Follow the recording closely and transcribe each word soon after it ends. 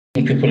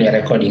People are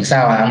recording. So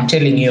I'm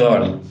telling you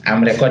all,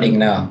 I'm recording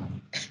now.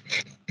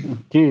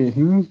 Okay.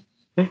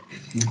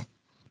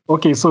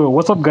 Okay, so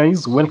what's up,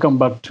 guys? Welcome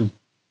back to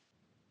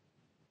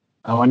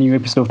our new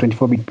episode of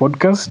 24-Bit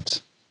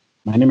Podcast.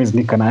 My name is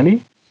Nick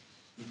Kanali.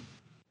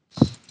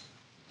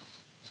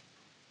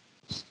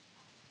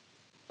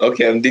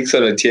 Okay, I'm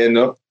Dixon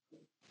Otieno.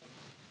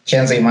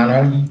 Chenza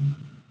Emmanuel.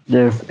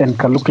 Yes, and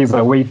Kaluka is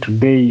away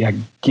today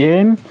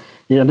again.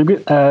 Yeah,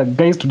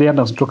 guys, today I'm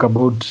going to talk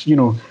about,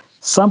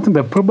 something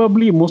that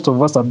probably most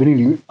of us have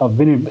really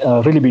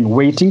been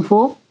waiting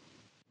for.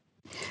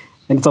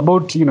 And it's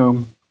about,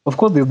 of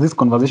course, there's this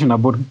conversation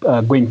about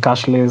going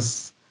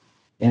cashless.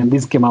 And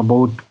this came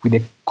about with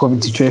the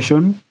COVID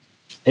situation.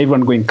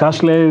 Everyone going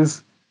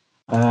cashless.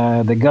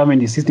 The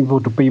government insisting people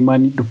to pay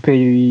money to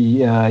pay,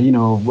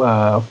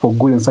 for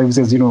goods and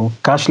services,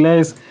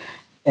 cashless.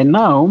 And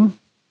now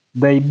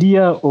the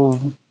idea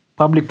of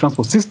public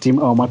transport system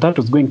or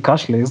matatus going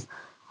cashless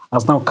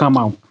has now come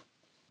out.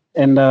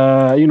 And,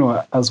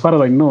 as far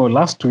as I know,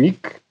 last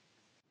week,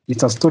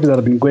 it's a story that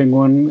has been going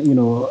on,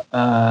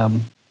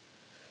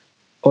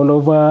 all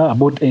over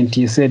about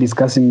NTSA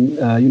discussing,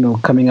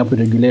 coming up with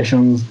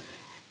regulations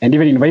and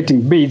even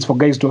inviting bids for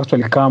guys to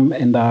actually come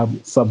and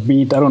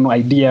submit,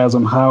 ideas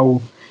on how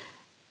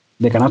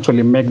they can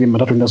actually make the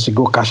matatu industry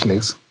go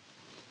cashless.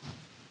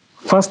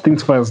 First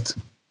things first,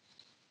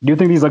 do you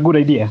think this is a good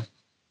idea?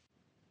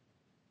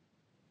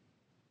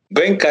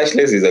 Going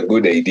cashless is a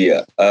good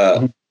idea.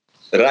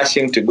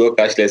 Rushing to go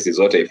cashless is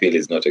what I feel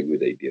is not a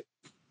good idea.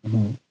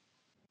 Mm-hmm.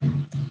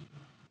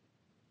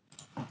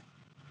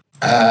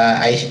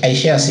 I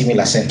share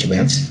similar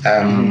sentiments.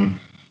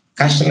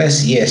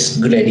 Cashless, yes,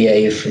 good idea.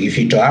 If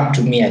it were up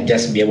to me, I'd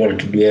just be able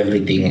to do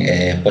everything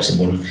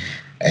possible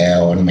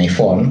on my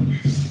phone.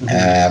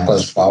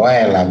 Because for a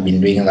while, I've been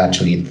doing that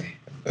with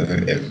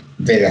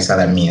various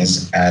other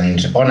means,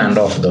 and on and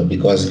off though,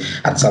 because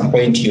at some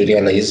point you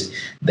realize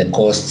the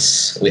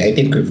costs. I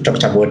think we've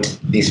talked about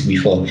this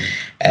before.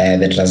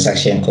 The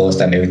transaction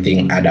cost and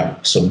everything add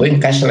up. So going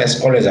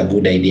cashless always a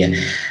good idea.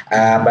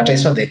 But I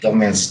saw the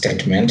government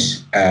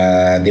statement.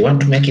 They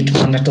want to make it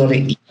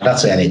mandatory.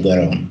 That's where they go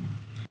wrong.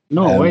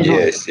 No, why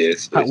not?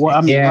 Yes. Like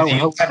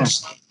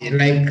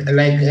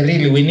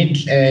really, we need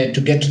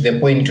to get to the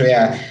point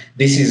where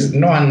this is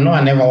no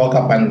one ever woke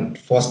up and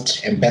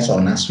forced M-Pesa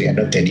on us. We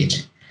adopted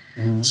it.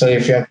 Mm-hmm. So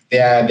if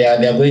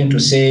they're going to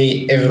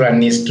say everyone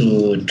needs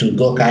to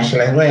go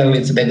cashless, well,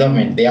 it's the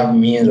government. They have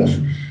means of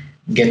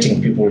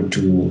getting people to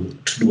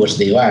do what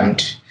they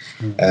want.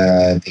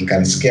 They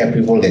can scare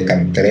people, they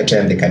can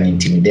threaten, they can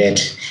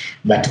intimidate.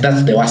 But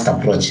that's the worst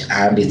approach,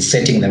 and it's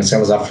setting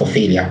themselves up for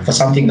failure for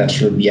something that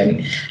should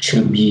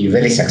be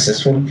very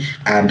successful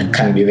and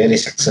can be very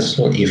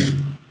successful if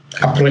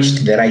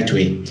approached the right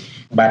way.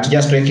 But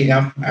just waking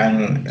up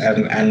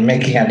and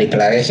making a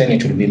declaration,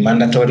 it will be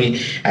mandatory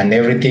and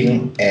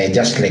everything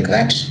just like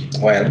that.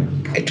 Well,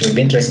 it will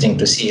be interesting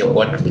to see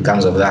what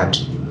becomes of that.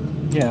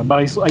 Yeah, but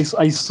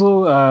I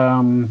saw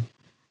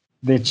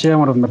the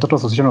chairman of the Matatu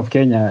Association of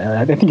Kenya,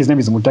 I think his name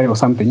is Mutai or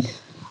something,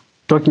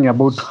 talking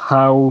about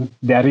how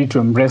they are ready to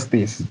embrace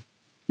this.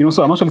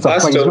 So I'm actually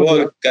surprised. First of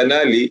all,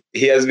 Kanali,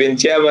 he has been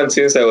chairman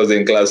since I was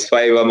in class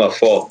 5, I'm a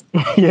 4.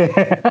 Yeah.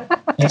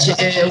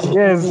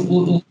 Yes.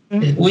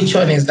 Which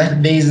one is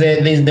that? There's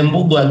the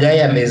Mbugua guy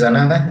and there's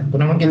another.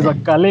 There's a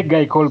Kale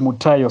guy called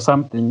Mutai or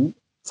something.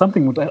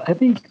 Something Mutai, I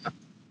think.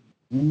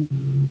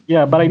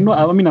 Yeah, but I know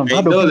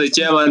the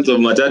chairman of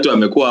Matatu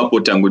amekuwa hapo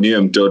tangu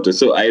niwe mtoto,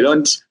 so I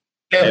don't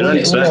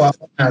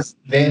trust.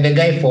 The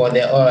guy for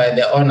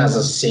the owners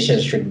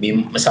association should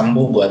be some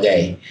Mbugua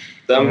guy.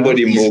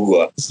 Somebody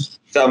Mbugua.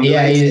 Some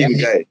light skin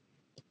guy.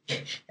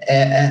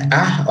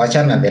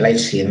 Wachana the light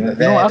skin.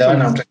 The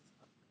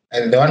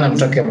one I'm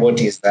talking about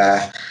is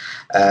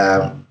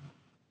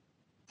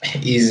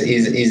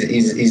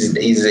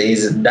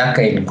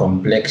darker in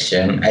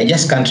complexion. I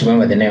just can't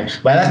remember the name.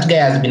 But that guy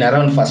has been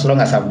around for as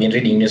long as I've been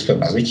reading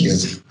newspapers, which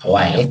is a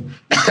while.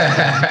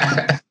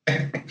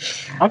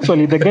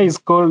 Actually, the guy is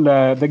called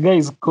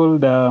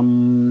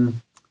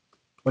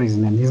what is his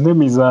name? His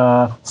name is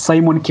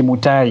Simon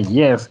Kimutai.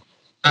 Yes.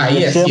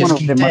 Yes. Chairman of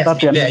the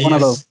Matatu and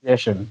Owners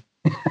Association.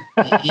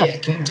 Yeah,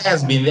 Kimutai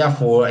has been there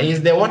for.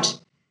 Is the what?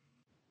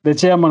 The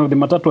chairman of the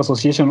Matatu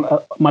Association,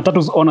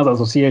 Matatu's Owners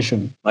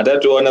Association.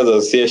 Matatu Owners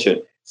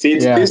Association. See,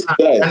 it's this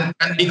guy.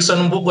 And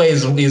Dixon Mbugua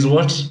is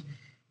what?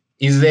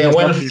 Is the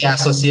Welfare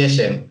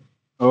Association.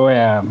 Oh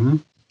yeah. Mm-hmm.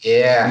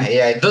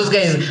 Yeah. Those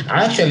guys,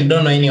 I actually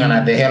don't know anyone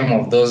at the helm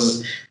of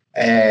those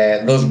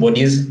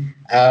bodies.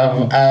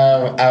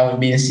 I've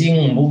been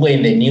seeing Mbugua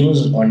in the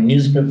news on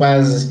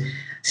newspapers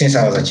since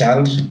I was a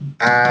child,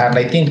 and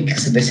I think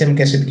it's the same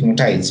case with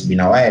Kimutai. It's been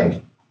a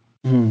while.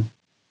 Mm.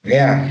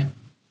 Yeah.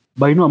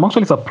 But I'm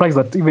actually surprised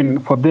that even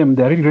for them,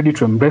 they're really ready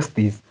to embrace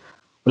this.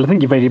 Well, I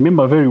think if I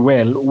remember very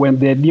well, when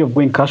the idea of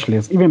going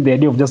cashless, even the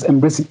idea of just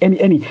embracing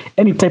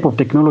any type of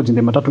technology in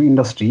the matatu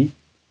industry,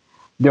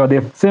 they were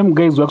the same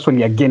guys who were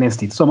actually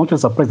against it. So I'm actually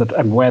surprised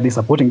that why are they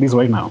supporting this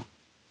right now?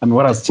 And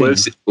what has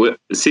changed? We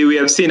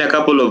have seen a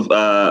couple of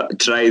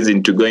tries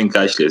into going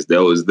cashless.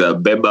 There was the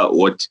Beba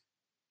what?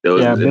 There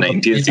was the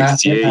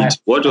 1968.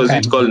 What was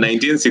it called?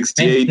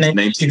 1968.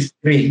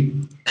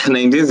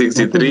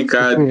 1963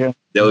 card. Yeah.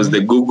 There was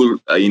the Google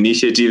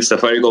initiative.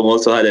 Safaricom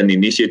also had an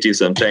initiative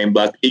some time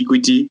back.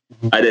 Equity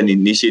had an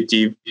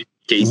initiative.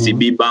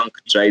 KCB Bank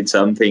tried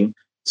something.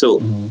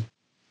 So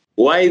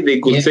why they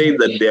could say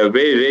that they are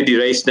very ready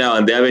right now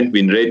and they haven't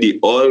been ready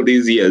all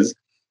these years,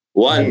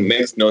 one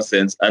makes no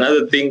sense.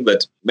 Another thing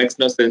that makes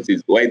no sense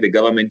is why the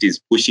government is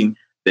pushing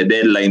the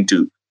deadline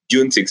to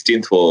June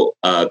 16th for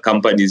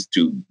companies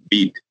to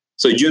bid.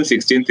 So June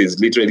 16th is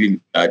literally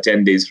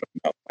 10 days from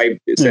now,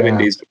 7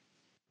 days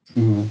from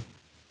now.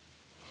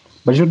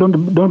 But you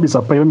don't be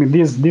surprised. I mean,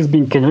 this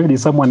being Kenya, maybe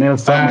someone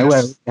else somewhere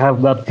where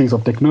have that piece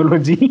of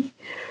technology.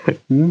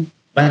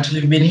 But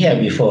we've been here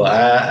before.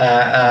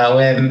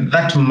 When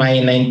that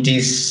my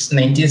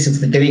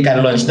 1963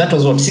 car launched, that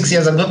was what, 6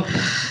 years ago?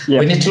 Yeah.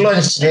 When it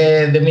launched,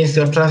 the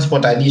Ministry of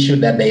Transport had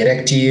issued a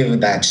directive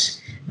that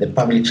the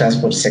public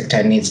transport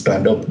sector needs to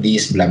adopt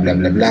this, blah, blah,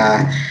 blah,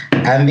 blah.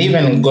 And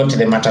even got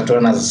the Matatu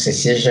Owners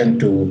Association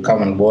to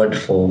come on board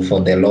for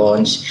the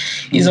launch.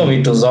 So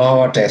it was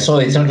hot. So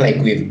it's not like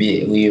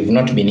we've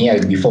not been here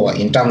before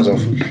in terms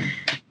of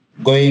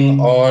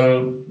going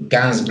all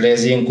guns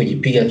blazing,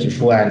 kujipiga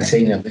kifua and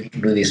saying we're going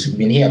to do this. We've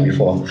been here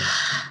before.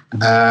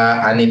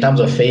 And in terms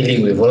of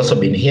failing, we've also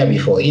been here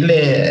before.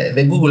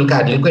 The Google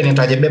card, ilikuwa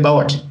inaitwaje, Beba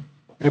what?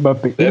 Beba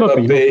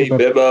Pay.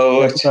 Beba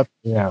what?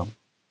 Yeah.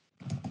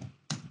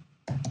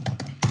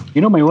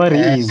 You know, my worry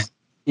is...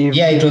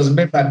 it was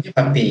Beba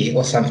Pay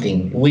or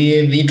something.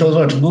 It was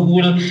what?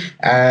 Google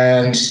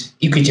and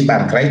Equity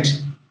Bank, right?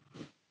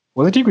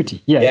 Was it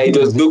Equity? Yeah, it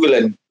was Google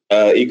and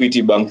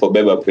Equity Bank for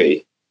Beba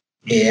Pay.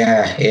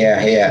 Yeah.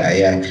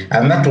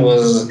 And that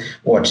was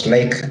what,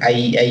 like a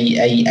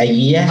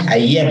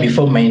year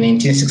before my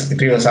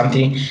 1963 or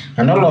something.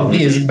 And all of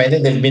these, by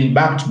then, they've been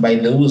backed by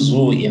the who's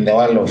who in the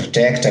world of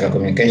tech,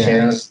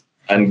 telecommunications,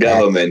 and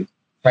government,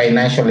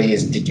 financial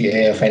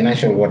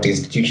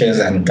institutions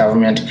and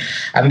government,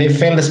 and they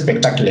failed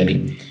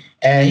spectacularly.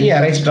 Here,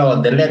 right now,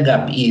 the leg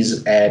up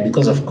is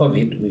because of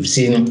COVID. We've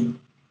seen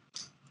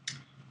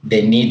the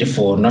need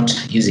for not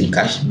using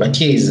cash. But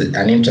here is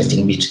an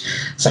interesting bit.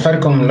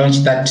 Safaricom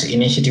launched that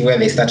initiative where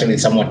they started with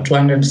somewhat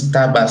 200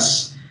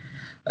 Starbus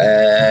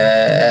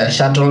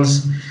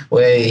shuttles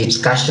where it's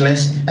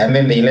cashless, and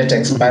then they later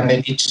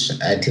expanded it.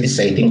 At least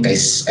I think I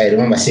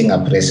remember seeing a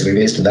press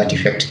release to that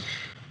effect.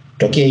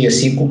 Tokea hiyo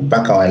siku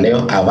mpaka wa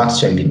leo, I've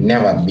actually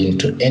never been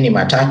to any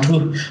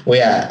matatu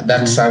where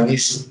that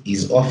service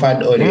is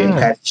offered or you're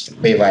encouraged to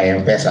pay via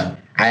M-Pesa.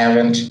 I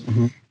haven't.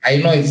 I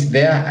know it's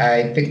there.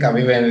 I think I've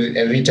even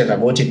written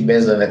about it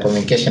based on the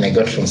communication I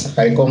got from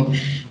Safaricom,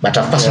 but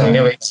I've personally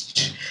never used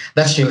it.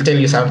 That should tell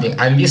you something.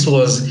 And this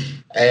was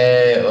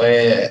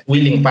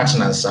willing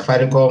partners,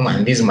 Safaricom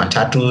and these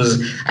matatus,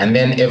 and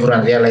then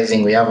everyone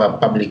realizing we have a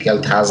public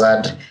health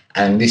hazard,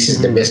 and this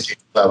is the best way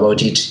to go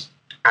about it.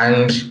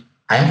 And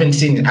I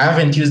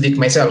haven't used it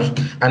myself,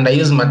 and I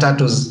use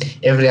matatus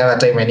every other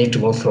time I need to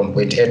move from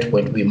point A to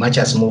point B. Much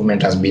as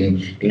movement has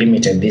been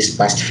limited these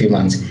past few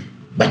months.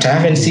 But I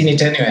haven't seen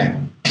it anywhere.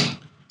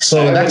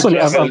 So that's on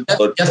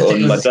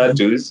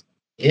matatus.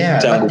 Yeah,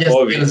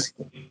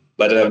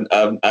 but I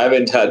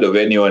haven't heard of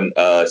anyone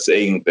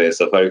saying the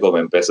Safaricom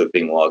M-Pesa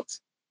thing works.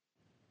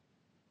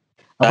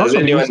 Have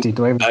you used it,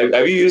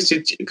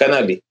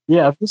 Kanali?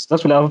 Yeah, I've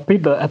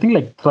paid I think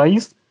like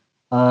twice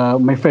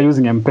my fare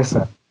using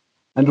M-Pesa,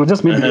 and it was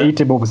just maybe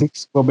 8 bob,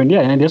 6 bob, and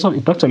and it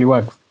actually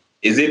works.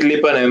 Is it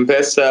Lipa and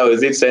M-Pesa, or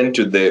is it sent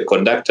to the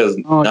conductor's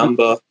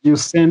number? You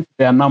send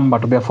their number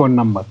to their phone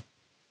number.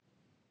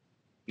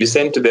 You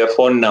sent to their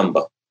phone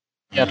number.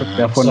 Yeah, to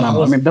their phone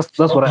number. I mean, that's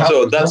what.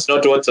 So that's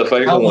not what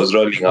Safaricom was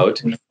rolling out.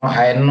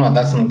 I know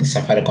that's not the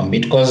Safaricom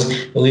bit, because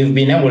we've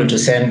been able to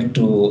send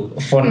to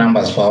phone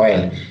numbers for a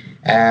while.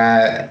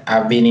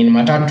 I've been in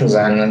matatus,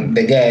 and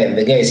the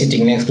guy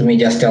sitting next to me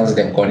just tells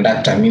the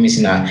conductor, "Mimi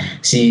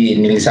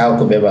nilisahau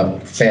kubeba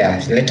fare.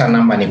 Leta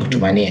number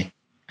nikutumanie."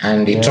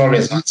 And it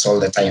always works all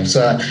the time.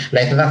 So,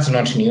 like, that's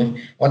not new.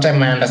 What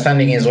my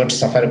understanding is what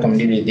Safaricom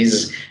did with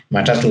these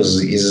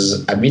matatus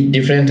is a bit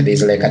different.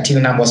 There's like a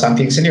till number or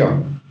something,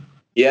 senor.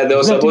 Yeah, there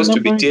was supposed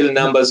to be till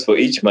numbers for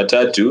each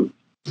matatu,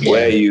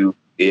 where you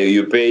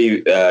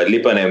pay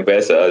Lipa and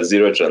M-Pesa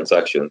 0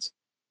 transactions,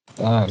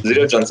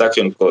 0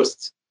 transaction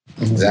costs.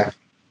 Exactly.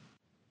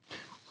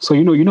 So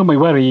my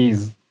worry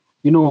is,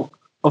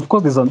 of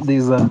course there's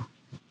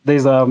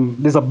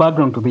a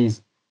background to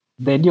this.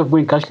 The idea of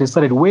going cashless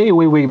started way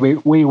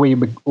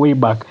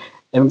back,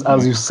 and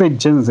as you said,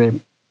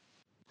 Chenze,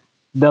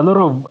 there are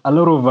a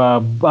lot of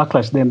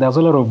backlash. Then there's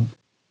a lot of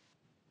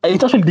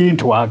it actually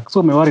didn't work.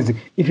 So my worry is,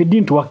 if it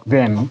didn't work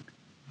then,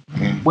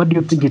 what do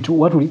you think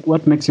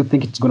what makes you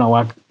think it's gonna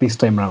work this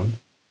time around?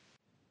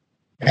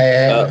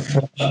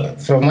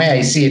 From where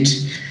I see it,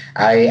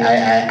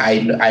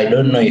 I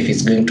don't know if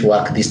it's going to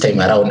work this time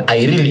around.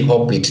 I really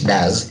hope it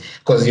does,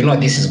 because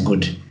this is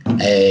good.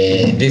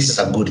 This is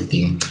a good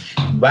thing.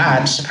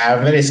 But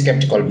I'm very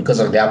skeptical because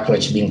of the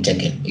approach being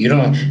taken.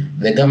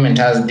 The government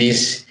has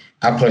this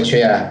approach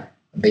where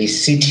they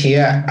sit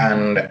here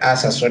and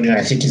us as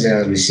ordinary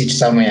citizens, we sit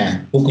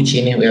somewhere huku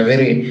chini. We are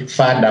very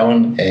far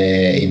down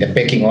in the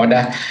pecking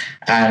order.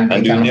 And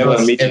we never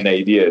meet in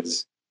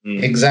ideas.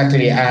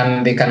 Exactly,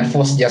 and they can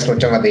force just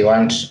whatever they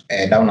want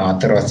down our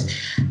throats.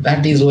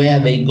 That is where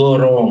they go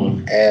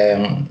wrong.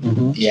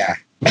 Yeah.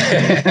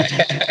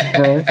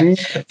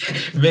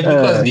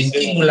 Because this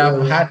thing will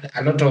have had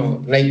a lot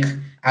of,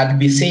 I'd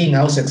be saying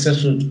how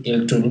successful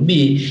it will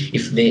be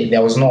if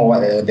there was no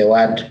the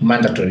word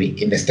mandatory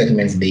in the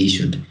statements they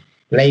issued.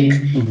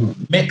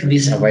 Make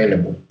this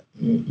available,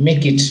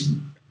 make it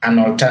an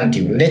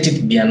alternative, let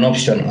it be an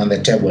option on the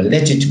table,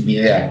 let it be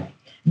there.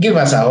 Give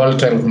us a whole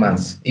 12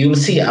 months. You'll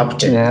see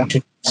uptake. Yeah. It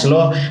will be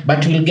slow,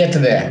 but we'll get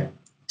there.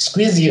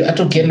 Squeeze you,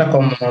 hata ukienda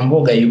kwa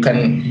mboga, you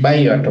can buy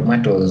your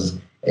tomatoes.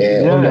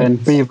 And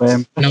pay by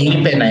M-Pesa. Na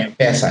ulipe na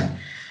M-Pesa.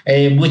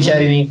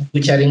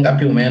 Butchery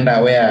ngapi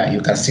umeenda where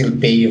you can still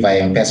pay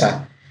via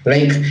M-Pesa.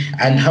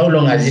 And how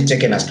long has it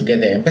taken us to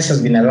get there? M-Pesa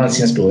has been around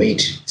since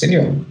 2008.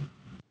 Senor?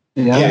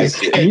 Yeah.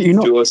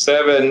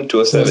 2007,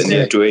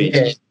 2008.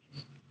 Yeah.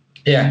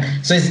 Yeah,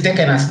 so it's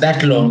taken us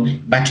that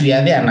long, but we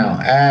are there now.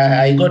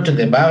 I go to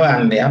the bar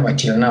and they have a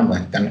till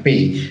number, can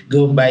pay.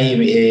 Go buy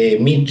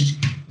meat,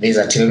 there's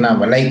a till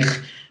number.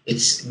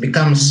 It's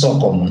become so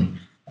common.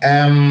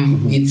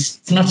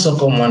 It's not so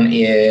common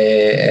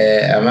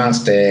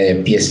amongst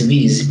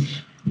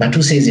PSVs, but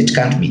who says it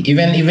can't be?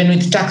 Even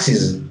with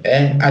taxis,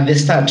 at the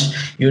start,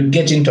 you'd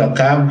get into a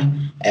cab,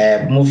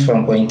 move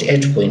from point A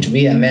to point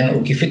B, and then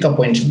ukifika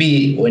point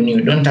B, when you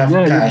don't have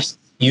cash,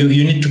 you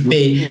need to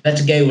pay.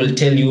 That guy will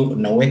tell you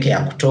naweke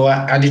ya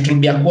kutoa, and it will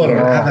be a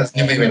quarrel. Others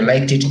never even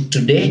liked it.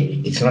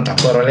 Today, it's not a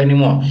quarrel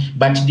anymore.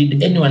 But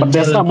did anyone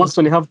tell some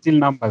actually have till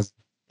numbers?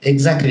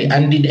 Exactly.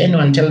 And did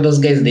anyone tell those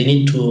guys they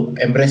need to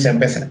embrace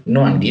M-Pesa?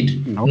 No one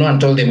did. No one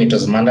told them it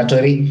was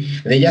mandatory.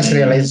 They just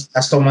realized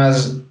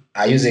customers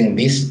are using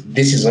this.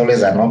 This is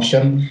always an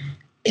option.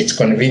 It's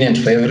convenient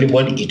for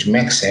everybody. It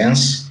makes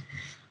sense.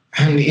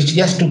 And it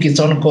just took its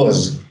own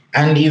course.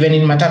 And even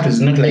in Matatu, it's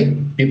not like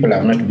people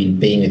have not been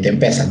paying with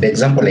M-Pesa. The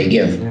example I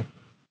gave.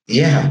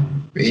 Yeah.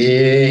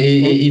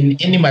 In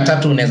any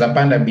Matatu, unaweza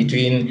panda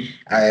between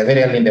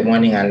very early in the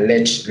morning and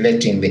late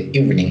in the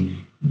evening.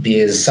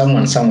 There's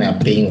someone somewhere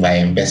paying via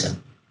M-Pesa.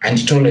 And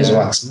it always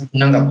works.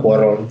 Nanga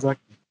quarrel.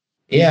 Exactly.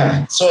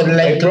 Yeah. So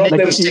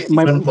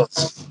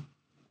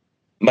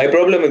my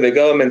problem with the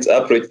government's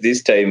approach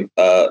this time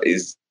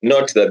is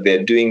not that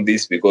they're doing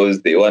this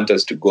because they want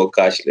us to go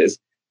cashless.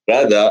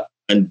 Rather,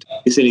 and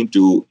listening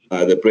to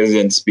the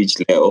president's speech,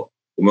 Leo,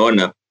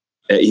 umeona,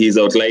 he's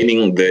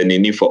outlining the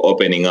need for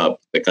opening up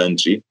the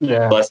country.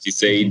 Yeah. First, he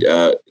said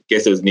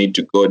cases need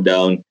to go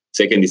down.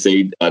 Second, he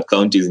said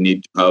counties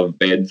need to have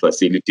bed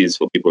facilities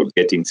for people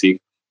getting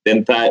sick.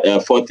 Then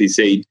fourth, he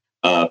said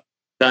that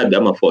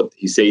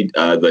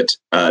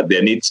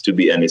there needs to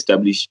be an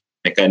established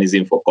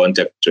mechanism for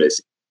contact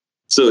tracing.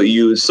 So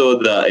you saw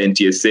the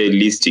NTSA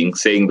listing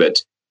saying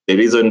that the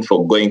reason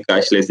for going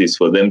cashless is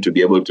for them to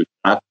be able to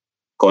track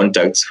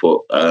contacts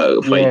for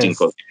fighting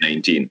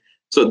COVID-19.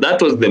 So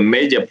that was the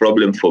major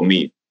problem for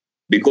me,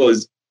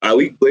 because are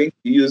we going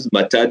to use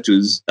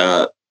matatus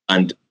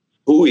and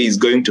who is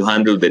going to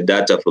handle the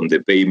data from the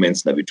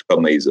payments na vitu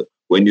kama hizo,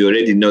 when you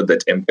already know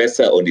that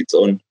M-Pesa on its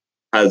own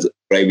has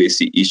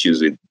privacy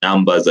issues with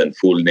numbers and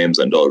full names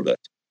and all that?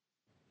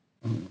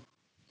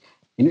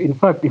 In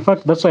fact,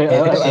 that's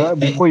why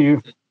before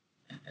you...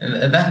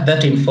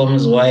 That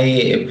informs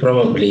why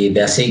probably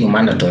they're saying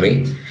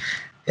mandatory.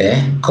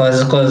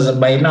 Because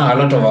by now a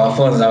lot of our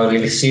phones have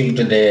received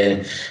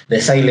the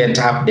silent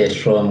update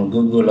from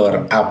Google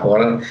or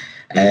Apple.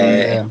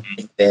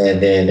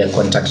 The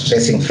contact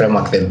tracing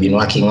framework they've been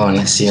working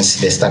on since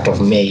the start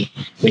of May,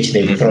 which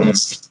they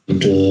promised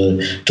to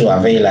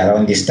avail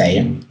around this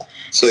time.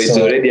 So it's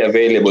already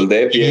available.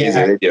 The API is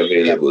already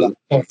available.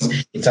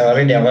 It's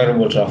already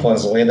available to our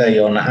phones, whether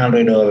you're on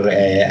Android or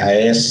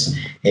iOS.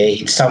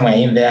 It's somewhere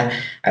in there.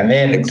 And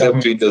then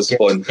except Windows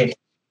Phone.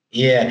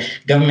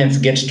 Governments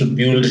get to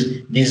build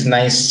these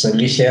nice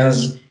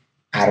solutions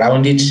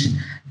around it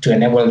to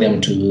enable them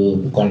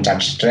to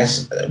contact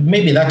trace.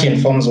 Maybe that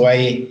informs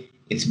why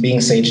it's being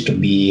said to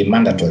be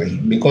mandatory,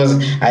 because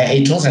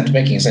it wasn't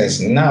making sense.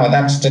 Now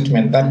that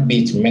statement, that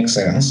bit makes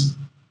sense.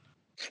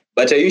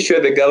 But are you sure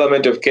the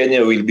government of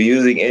Kenya will be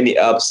using any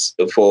apps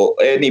for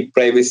any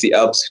privacy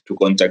apps to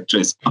contact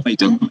trace?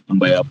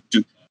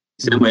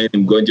 Sema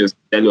mgonjwa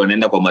hospitali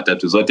wanaenda kwa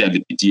matatu zote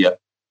alipitia.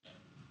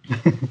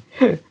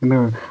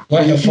 No.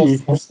 Well,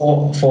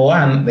 for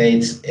one,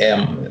 it's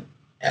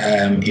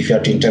if you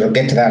have to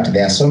interrogate that,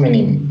 there are so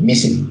many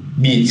missing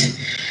bits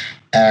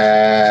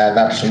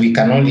that we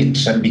can only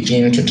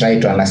begin to try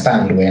to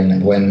understand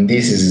when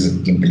this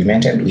is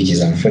implemented, which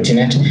is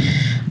unfortunate.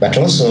 But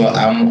also,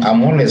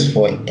 I'm always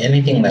for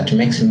anything that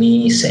makes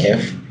me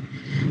safe,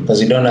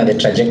 because we don't know the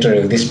trajectory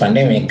of this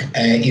pandemic,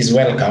 is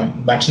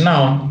welcome. But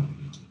now,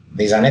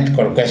 there's an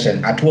ethical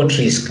question. At what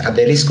risk? At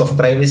the risk of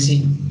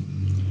privacy?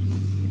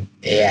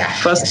 Yeah.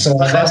 First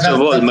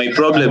of all, my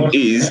problem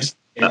is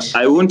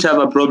I won't have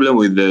a problem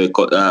with the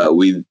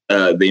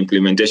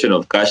implementation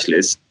of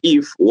cashless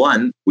if,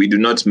 one, we do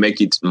not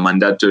make it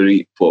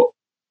mandatory for.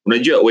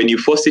 When you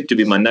force it to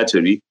be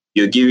mandatory,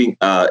 you're giving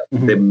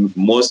the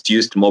most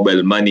used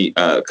mobile money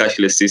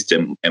cashless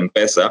system,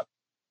 M-Pesa,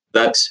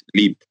 that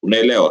leap.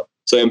 Unaelewa?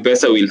 So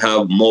M-Pesa will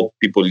have more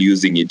people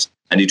using it,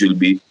 and it will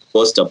be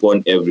forced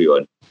upon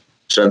everyone.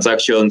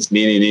 Transactions,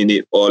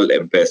 all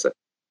M-Pesa.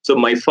 So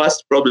my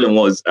first problem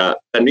was,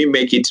 can we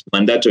make it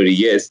mandatory?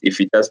 Yes, if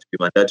it has to be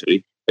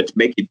mandatory, but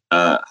make it,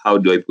 how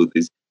do I put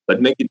this?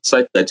 But make it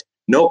such that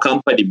no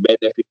company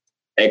benefits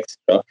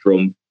extra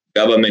from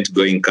government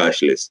going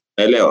cashless.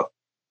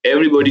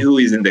 Everybody who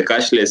is in the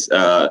cashless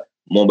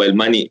mobile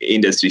money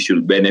industry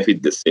should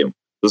benefit the same.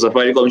 So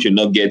Safaricom should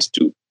not get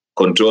to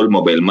control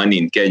mobile money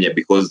in Kenya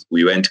because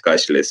we went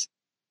cashless.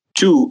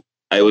 Two,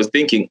 I was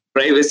thinking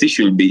privacy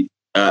should be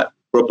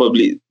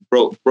properly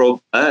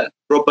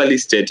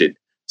stated,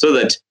 so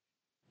that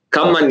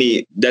kama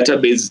ni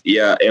database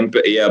ya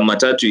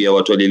matatu ya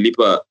watu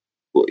walilipa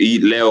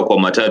leo kwa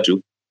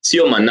matatu,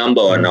 sio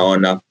manamba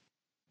wanaona,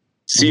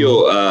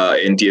 sio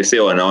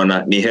NTSA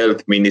wanaona, ni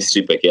health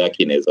ministry peke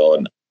yake inaweza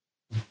ona.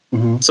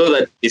 So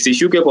that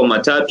isishuke kwa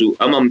matatu,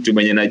 ama mtu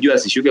mwenye najua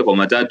asishuke kwa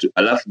matatu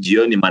alafu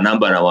jioni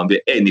manamba anamwambia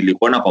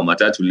nilikuona kwa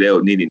matatu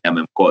leo nini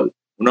amemcall.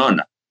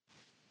 Unaona?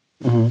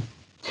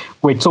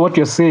 Wait, so what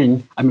you're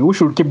saying, I mean, who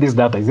should keep this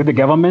data? Is it the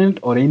government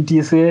or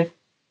NTSA?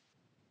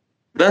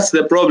 That's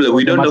the problem.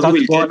 We don't know who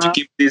will get to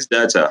keep this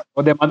data.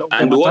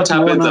 And what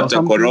happens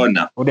after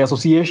Corona? Or the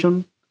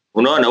association?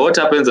 Unaona, what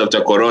happens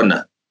after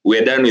Corona?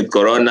 We're done with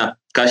Corona.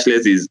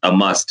 Cashless is a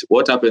must.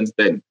 What happens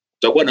then?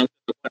 That's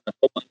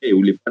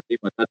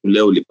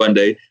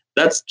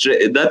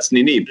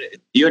nini.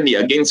 Hiyo ni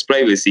against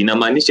privacy.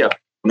 Inamaanisha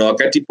kuna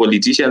wakati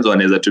politicians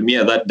wanaweza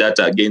tumia that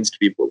data against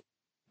people.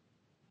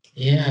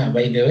 Yeah,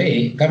 by the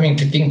way, coming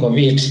to think of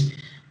it,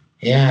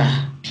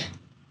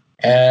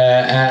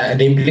 the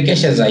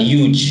implications are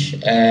huge.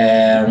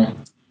 To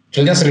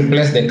just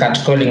replace the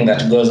catcalling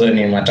that goes on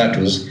in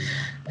matatus.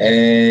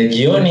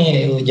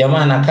 Jioni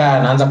jamaa anakaa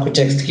anaanza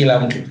kutext kila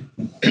mtu.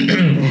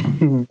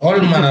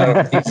 All manner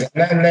of things.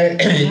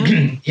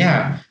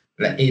 Yeah,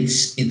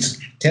 it's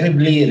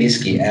terribly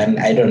risky, and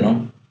I don't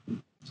know.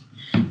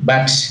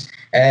 But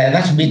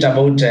that bit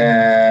about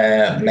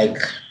like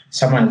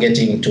someone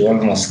getting to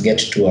almost get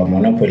to a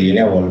monopoly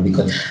level,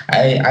 because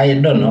I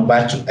don't know,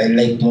 but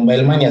like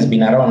mobile money has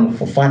been around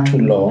for far too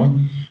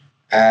long.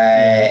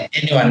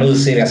 Anyone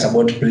who's serious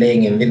about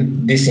playing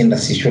in this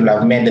industry should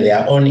have made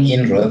their own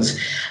inroads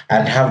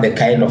and have the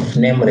kind of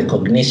name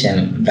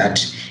recognition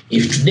that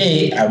if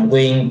today I'm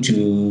going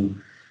to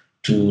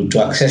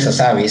access a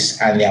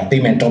service and their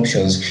payment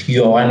options,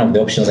 you are one of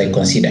the options I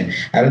consider.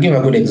 I'll give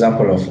a good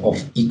example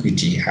of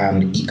Equity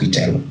and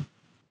Equitel.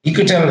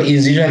 Equitel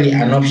is usually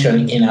an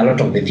option in a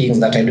lot of the things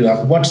that I do.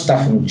 I've bought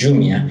stuff from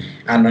Jumia,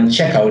 and on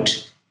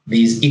checkout,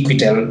 there's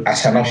Equitel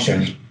as an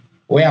option.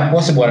 Where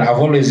possible, I've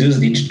always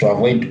used it to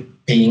avoid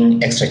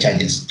paying extra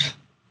charges,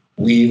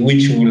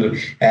 which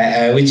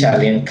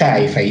I'll incur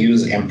if I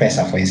use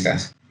M-Pesa, for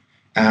instance.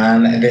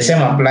 And the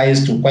same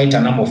applies to quite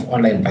a number of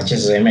online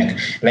purchases I make.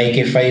 Like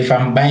if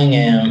I'm buying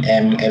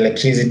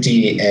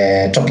electricity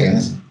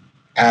tokens,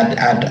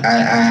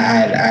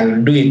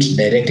 I'll do it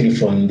directly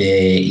from the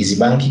Easy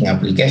Banking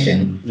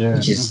application,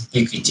 which is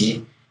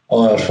Equity,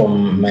 or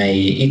from my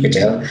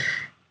Equitel,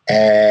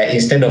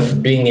 instead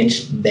of doing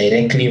it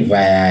directly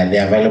via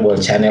the available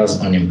channels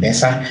on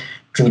M-Pesa,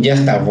 to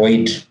just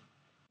avoid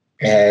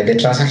the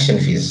transaction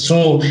fees.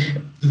 So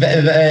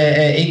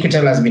the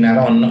Equitel has been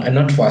around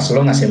not for as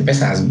long as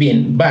M-Pesa has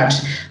been, but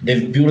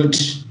they've built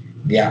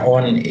their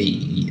own,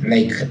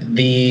 like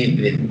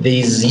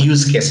these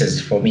use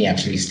cases for me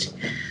at least.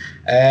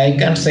 I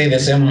can't say the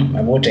same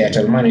about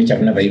Airtel Money, which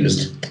I've never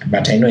used,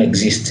 but I know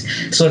exists.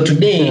 So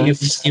today,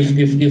 if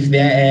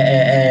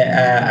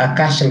a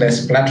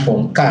cashless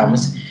platform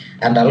comes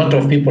and a lot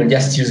of people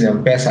just use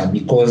M-Pesa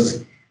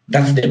because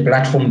that's the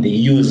platform they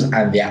use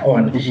and they are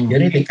on, you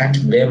really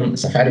can't blame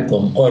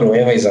Safaricom or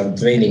whoever is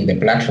unveiling the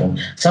platform.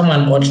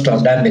 Someone ought to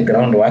have done the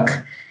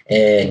groundwork.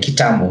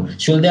 Kitambo.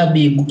 Should there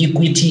be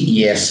equity?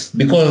 Yes.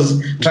 Because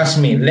trust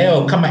me,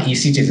 Leo, kama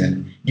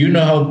eCitizen, do you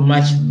know how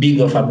much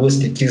big of a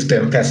boost it is to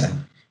M-Pesa?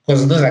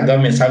 Because those are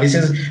government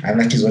services, and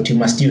that is what you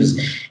must use.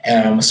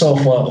 So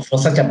for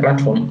such a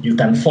platform, you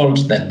can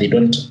fault that they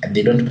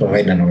don't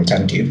provide an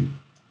alternative,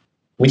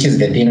 which is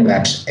the thing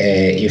that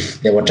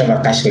if the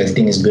whatever cashless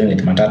thing is going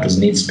with matatus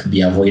needs to be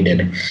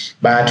avoided.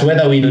 But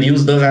whether we'll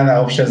use those other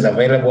options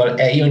available,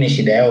 even if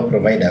they are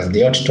providers,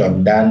 they ought to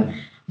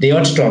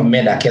have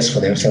made a case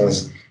for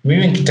themselves.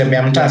 Maybe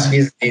kitembea mtaa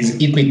is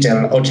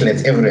Equitel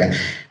outlets everywhere.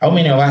 How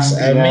many of us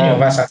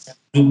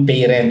do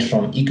pay rent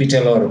from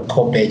Equitel or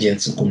co-op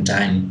agents huku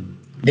mtaani?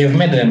 They've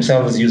made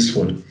themselves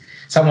useful.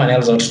 Someone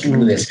else ought to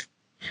do this.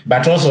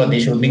 But also they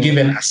should be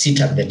given a seat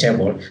at the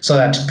table, so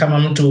that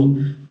kama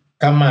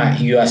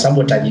you are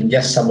sabotaging,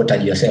 just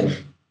sabotage yourself.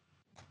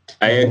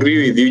 I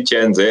agree with you,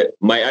 Chenze.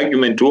 My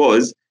argument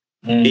was,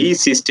 Hii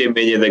system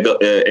yenye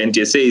the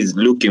NTSA is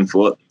looking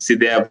for, see,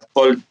 they have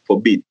called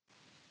for bid.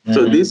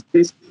 So this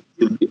system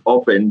should be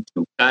open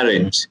to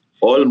current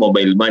all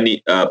mobile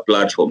money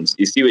platforms.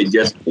 Isiwe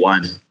just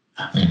one.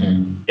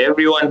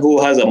 Everyone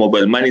who has a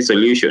mobile money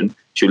solution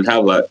should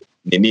have a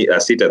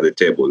seat at the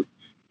table.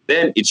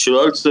 Then it should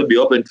also be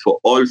open for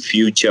all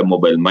future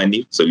mobile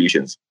money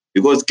solutions.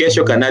 Because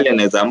kesho Kanali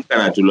anaweza amka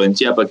na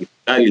tulonchia hapa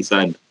kikali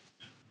sana.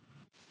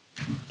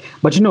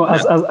 But you know,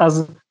 as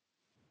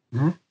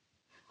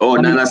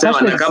na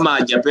nasema na kama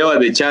hajapewa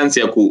the chance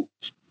ya ku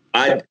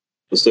add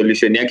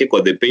solution yake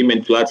kwa the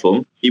payment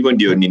platform, hivyo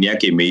ndio nini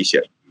yake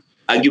imeisha.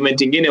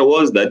 Argument ingine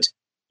was that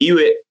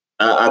iwe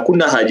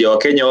hakuna haja wa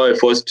Kenya wawe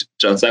forced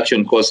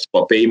transaction cost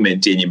for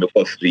payment yenye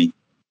imekuwa free.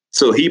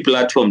 So hii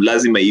platform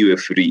lazima iwe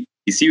free.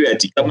 Isiwe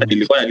ati kama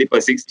nilikuwa nalipa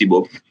 60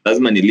 bob,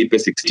 lazima nilipe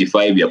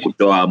 65 ya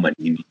kutoa ama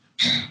nini.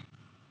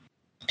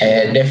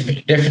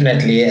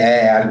 Definitely,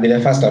 I'll be the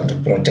first one to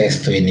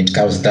protest when it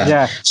comes to that.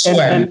 Yeah.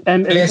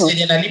 And place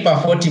yenye nalipa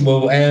 40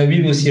 bob,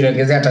 mimi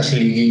usiongezea hata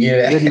shilingi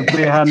ingine. Then you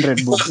pay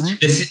 100 bob.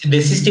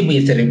 The system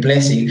is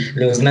replacing.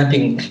 There was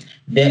nothing.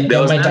 There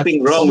was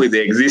nothing wrong with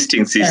the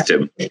existing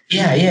system.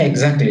 Yeah,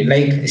 exactly.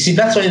 Like, see,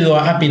 that's why we were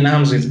up in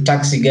arms with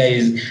taxi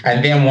guys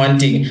and them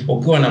wanting,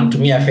 ukiwa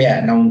namtumia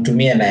fare na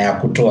umtumie na ya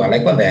kutoa.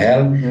 Like, what the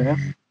hell?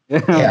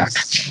 Yeah.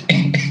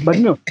 But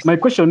you know, my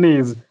question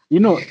is, you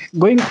know,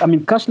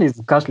 cashless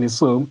is cashless.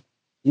 So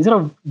instead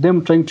of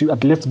them trying to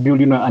at least build,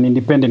 you know, an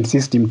independent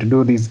system to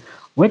do this,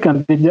 why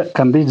can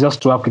they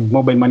just work with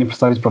mobile money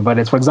service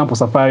providers? For example,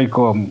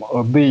 Safaricom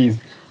or these.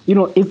 You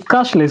know, it's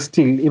cashless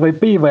still. If I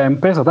pay via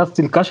M-Pesa, that's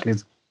still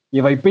cashless.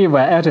 If I pay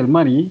via Airtel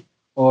Money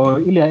or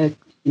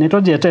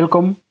inaitwaje ya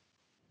Telcom,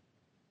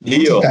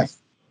 hiyo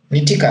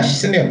ni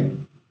T-Cash, si ndio?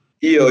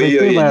 Hiyo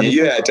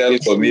ya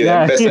Telcom,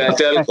 hiyo M-Pesa ya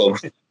Telcom.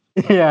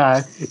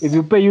 Yeah, if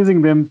you pay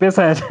using the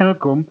M-Pesa at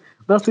Telcom,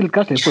 that's still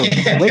cashless. So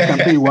why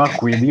can't they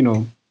work with, you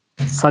know,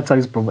 such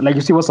service providers? Like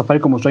you see what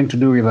Safaricom was trying to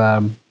do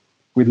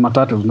with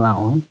Matatus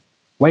now. Huh?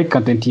 Why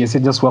can't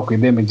NTSA just work with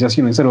them and just,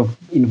 you know, instead of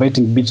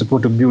inviting big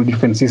support to build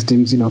different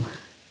systems, you know?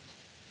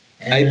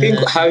 I think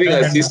having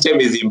a system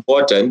is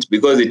important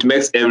because it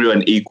makes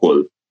everyone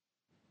equal.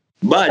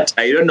 But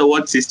I don't know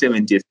what system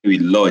NTSA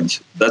will launch.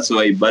 That's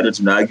why Bado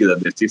tuna argue that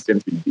the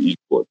systems will be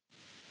equal.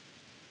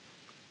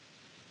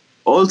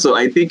 Also,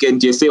 I think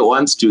NTSA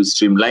wants to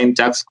streamline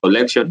tax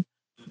collection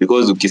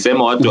because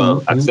ukisema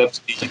watu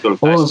accept digital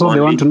cash so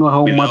they want to know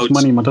how much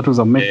money Matatus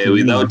are making.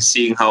 Without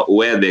seeing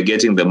where they're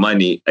getting the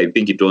money, I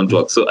think it won't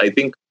work. So I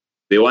think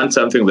they want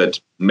something that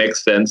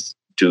makes sense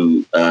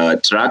to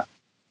track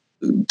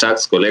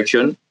tax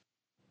collection.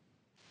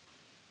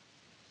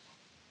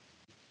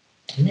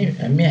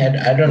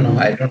 I don't know.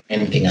 I don't know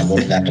anything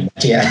about that.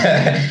 But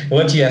yeah,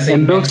 what you are saying.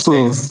 And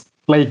also,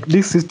 like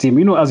this system,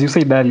 you know, as you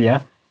said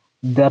earlier,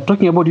 they are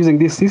talking about using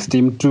this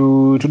system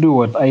to do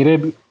what? I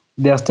read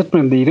their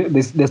statement.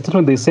 The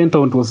statement they sent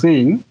out was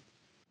saying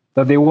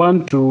that they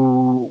want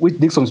to, which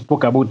Dixon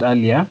spoke about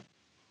earlier,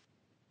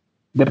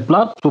 the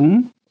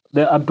platform,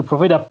 they are to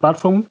provide a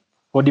platform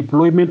for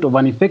deployment of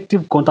an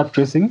effective contact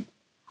tracing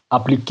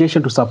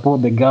application to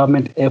support the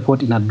government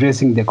effort in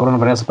addressing the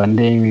coronavirus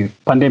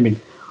pandemic.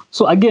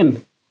 So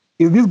again,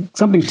 is this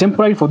something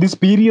temporary for this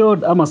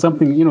period or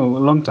something, you know,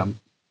 long term?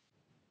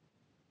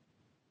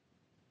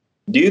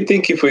 Do you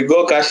think if we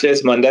go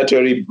cashless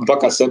mandatory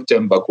mpaka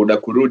September kuda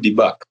kurudi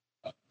back?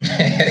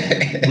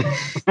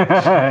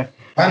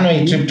 One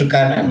way trip to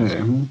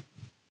Canada.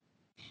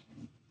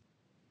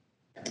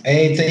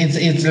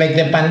 It's like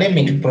the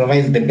pandemic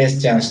provides the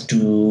best chance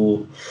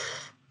to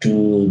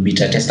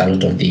beta test a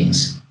lot of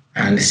things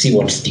and see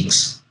what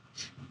sticks.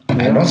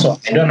 And also,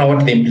 I don't know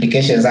what the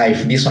implications are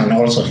if this one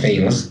also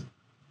fails.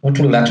 What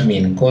will that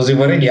mean? Because we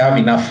already have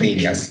enough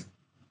failures.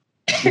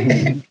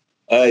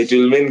 It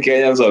will mean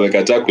Kenyans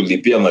wamekataa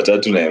kulipia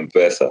matatu na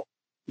M-Pesa.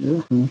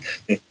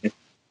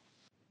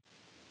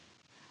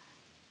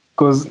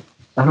 Because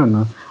I don't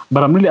know,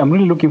 but I'm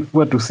really looking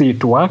forward to see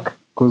it work.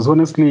 Because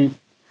honestly,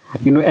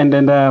 you know,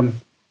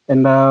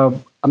 and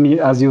I mean,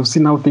 as you've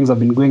seen how things have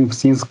been going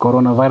since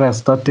coronavirus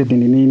started in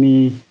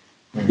Nini,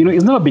 you know,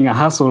 it's never been a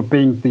hassle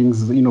paying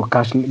things, you know,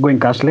 going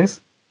cashless.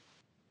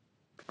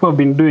 People have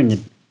been doing it.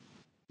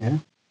 Yeah.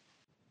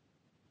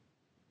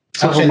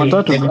 So actually,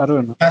 Matatus, I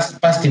don't know.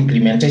 Past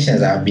implementations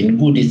have been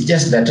good. It's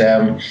just that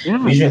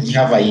we usually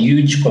have a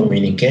huge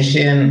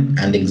communication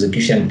and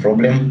execution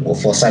problem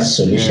for such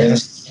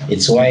solutions. Yeah.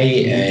 It's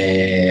why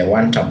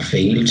OneTap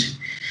failed.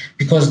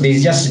 Because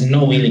there's just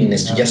no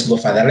willingness to just go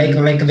further.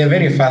 Like the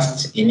very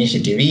first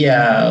initiative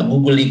via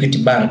Google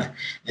Equity Bank,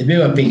 the way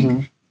were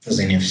paying it was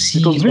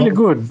NFC. It was really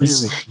good.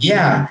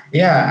 Yeah,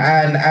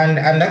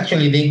 and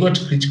actually they got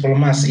critical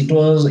mass. It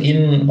was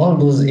in all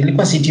those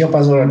ilikuwa city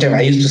hoppers or whatever.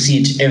 I used to see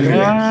it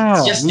everywhere. Yeah.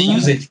 It's just the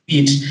usage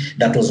bit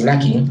that was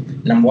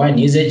lacking. Number one,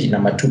 usage.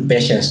 Number two,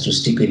 patience to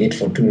stick with it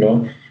for too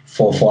long,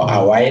 for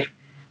a while.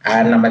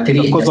 And number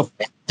three,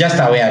 just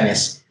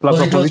awareness. Plus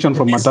opposition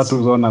from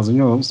Matatus owners, you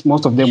know,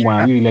 most of them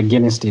were really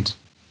against it.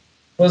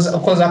 Because a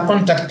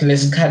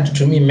contactless card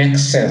to me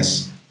makes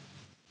sense.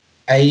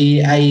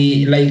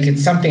 I like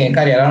it's something I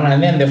carry around,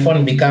 and then the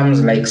phone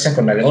becomes like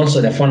secondary.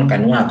 Also, the phone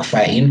can work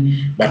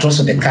fine, but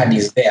also the card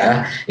is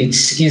there.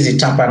 It's easy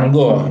tap and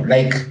go.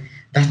 Like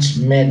that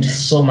made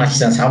so much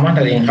sense. I'm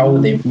wondering how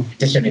the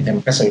implementation with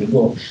M-Pesa will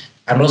go,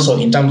 and also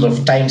in terms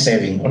of time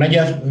saving.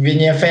 Unajua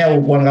venye fare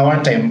ukuanga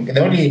one time.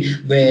 The only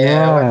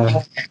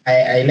one thing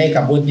I like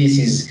about this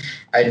is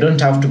I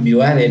don't have to be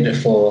worried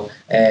for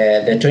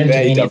the 20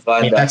 minutes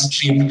in that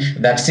trip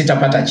that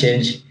sitapata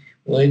change.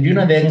 Well, you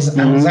know the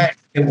anxiety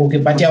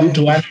ukipatia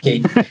mtu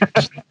 1K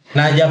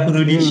na haja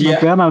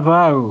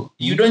kurudishia,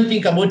 you don't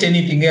think about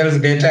anything else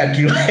later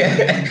too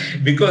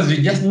because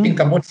you just think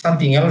about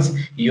something else.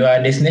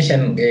 Your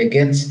destination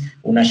gets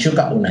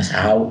unashuka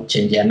unasahau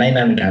change ya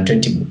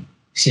 920.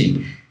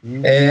 See,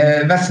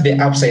 that's the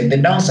upside. The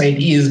downside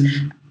is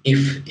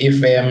if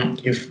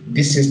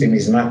this system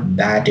is not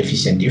that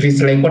efficient, if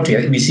it's like what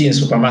we see in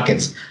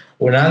supermarkets,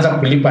 unaanza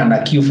kulipa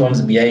and queue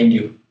forms behind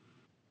you.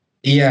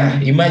 Yeah,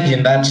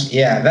 imagine that.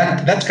 Yeah,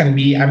 that can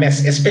be, I mean,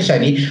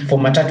 especially for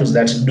matatus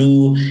that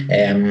do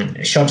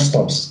short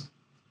stops.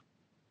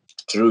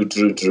 True.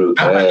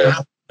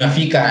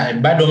 Unafika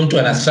bado mtu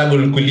ana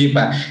struggle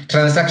kulipa,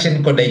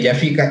 transaction code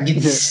haijafika.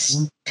 It's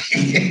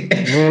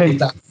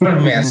it's a full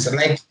mess.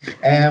 Like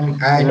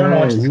I don't know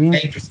what to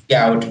like to figure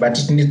out, but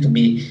it needs to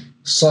be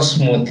so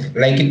smooth.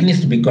 Like it needs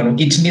to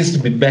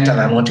be better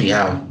than what we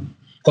have.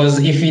 Because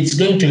if it's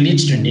going to lead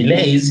to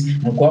delays,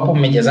 mko hapo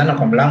mmejazana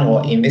kwa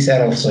mlango in this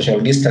era of social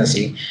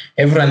distancing,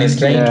 everyone is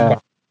trying to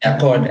connect their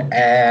code,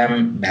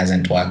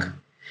 doesn't work.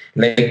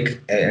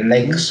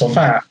 Like so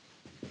far,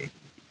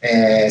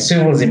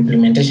 Civil's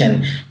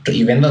implementation,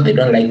 even though they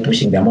don't like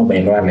pushing their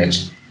mobile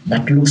wallet,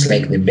 but looks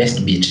like the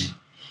best bit.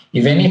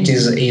 Even it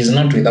is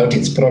not without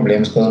its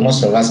problems, because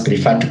most of us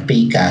prefer to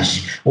pay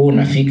cash.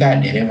 Unafika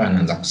dereva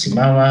anaanza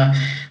kusimama,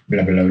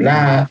 blah blah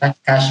blah, that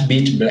cash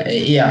bit, blah,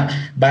 yeah.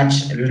 But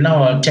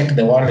now I'll take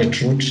the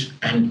wallet route,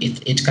 and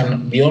it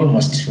can be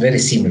almost very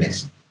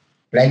seamless.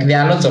 Like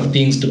there are lots of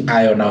things to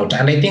iron out,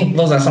 and I think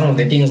those are some of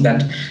the things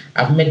that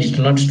have made it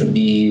not to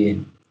be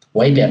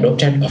widely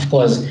adopted. Of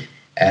course,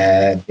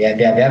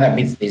 the other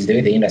bits is the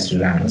way the industry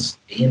runs.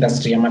 The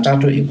industry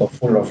matatu is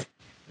full of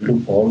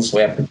loopholes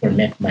where people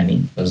make money,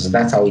 because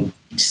that's how it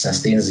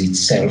sustains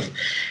itself.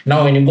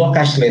 Now, when you go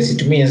cashless,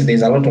 it means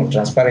there's a lot of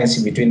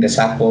transparency between the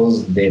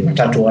circles, the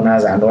matatu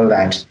owners, and all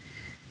that.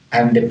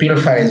 And the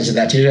pilferage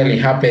that usually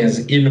happens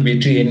in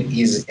between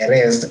is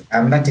erased,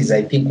 and that is,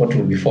 I think, what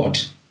will be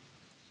fought.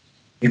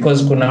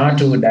 Because kuna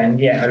watu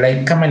dandia,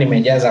 like kama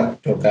nimejaza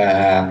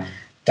kutoka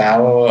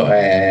Tao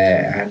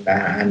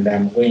and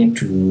I'm going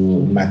to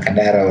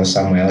Makadara or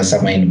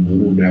somewhere in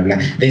Buru, blah blah.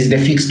 There's the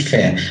fixed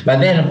fare, but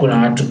then kuna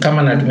watu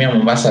kama natumia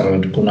Mombasa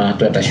Road, kuna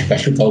watu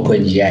watashuka huko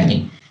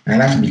njiani,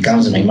 and that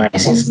becomes my money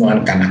since no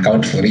one can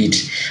account for it.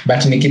 But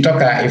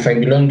nikitoka, if I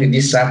belong to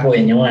this circle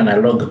yenye huwa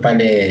analog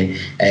pale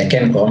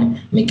Kencom,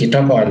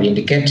 nikitoka wali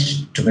indicate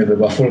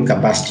tumebeba full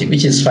capacity,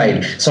 which is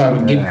fine, so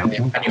I'll give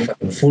them money for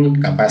the full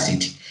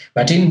capacity.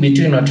 But in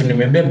between watu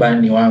nimebeba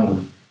ni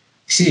wangu.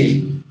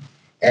 See,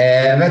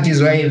 that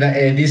is why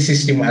this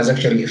system has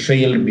actually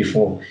failed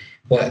before.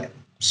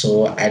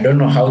 So I don't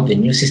know how the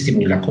new system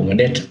will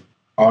accommodate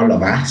all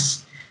of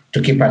us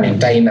to keep an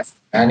entire industry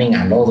running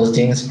and all those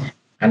things,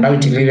 and how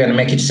it will even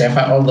make it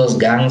safer. All those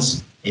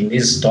gangs in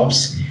these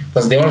stops,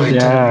 because they all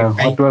rely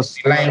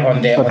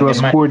on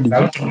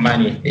the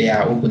money.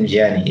 Yeah,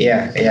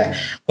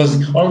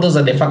 because all those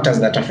are the factors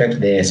that affect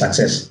the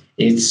success.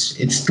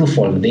 It's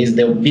twofold. There's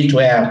the bit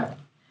where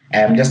I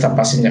am just a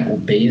passenger who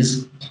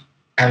pays.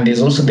 And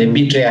there's also the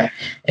bit where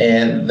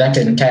that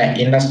entire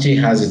industry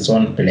has its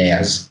own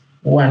players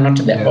who are not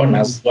the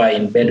owners, who are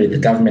in bed with the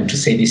government to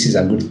say this is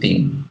a good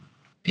thing.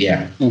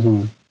 Yeah.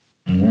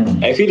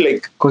 I feel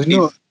like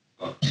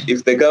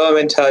if the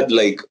government had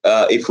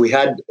if we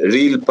had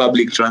real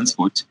public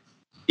transport,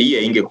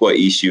 hii ingekuwa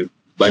issue.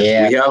 But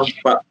we have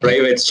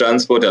private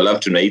transport, alafu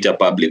tunaita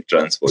public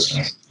transport.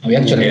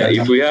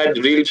 If we had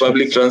real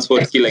public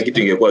transport, kila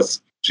kitu ingekuwa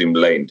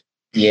streamlined.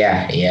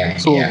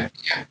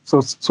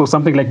 So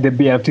something like the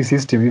BRT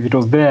system, if it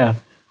was there,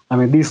 I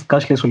mean, this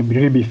cashless will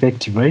really be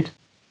effective, right?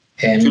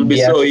 It will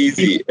be so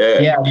easy.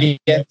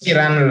 BRT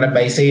run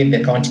by, say,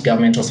 the county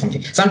government or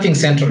something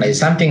centralized,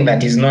 something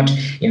that is not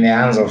in the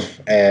hands of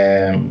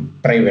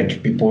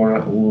private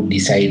people who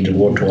decide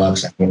what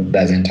works and what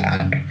doesn't,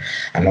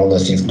 and all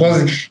those things.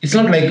 Because it's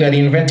not like we're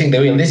reinventing the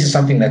wheel. This is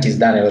something that is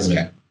done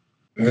elsewhere.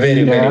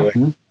 Very well.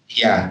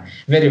 Yeah,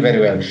 very,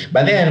 very well.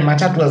 But then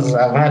matatus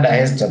have had a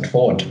head start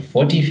for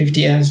 40, 50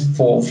 years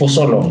for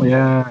so long.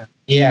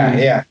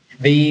 Yeah.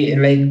 They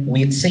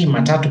we'd say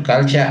matatu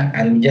culture,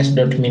 and we just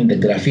don't mean the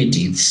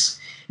graffiti. It's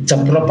a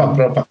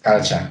proper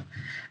culture.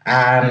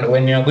 And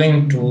when you're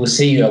going to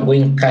say you are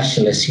going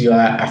cashless, you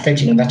are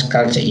affecting that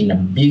culture in a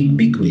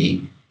big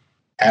way.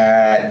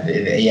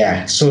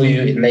 So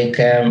you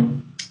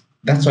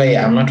that's why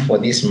I'm not for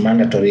this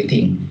mandatory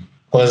thing,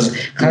 because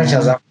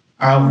cultures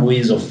have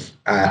ways of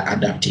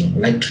adapting.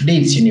 Like today,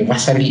 it's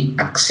universally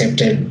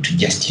accepted to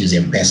just use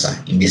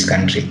M-Pesa in this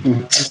country.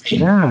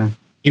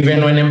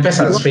 Even when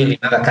M-Pesas fail in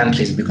other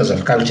countries because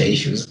of culture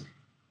issues.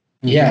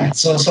 Yeah,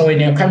 so when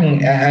you're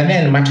coming, and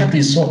then Matatu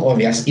is so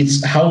obvious.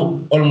 It's how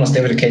almost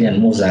every Kenyan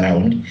moves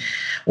around.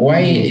 Why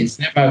it's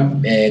never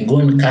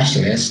gone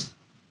cashless.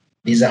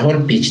 There's a whole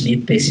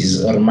PhD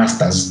thesis or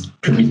masters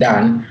to be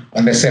done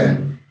on the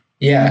same.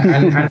 Yeah,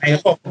 and I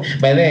hope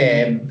by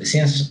the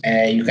since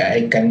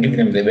I can give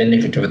them the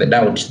benefit of the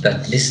doubt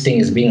that this thing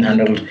is being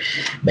handled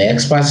by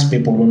experts,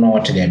 people who know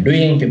what they are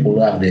doing, people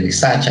who have the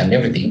research and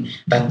everything,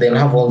 that they'll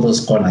have all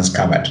those corners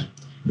covered.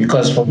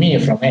 Because for me,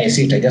 from where I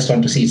see it, I just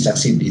want to see it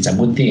succeed. It's a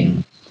good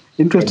thing.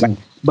 Interesting.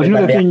 But you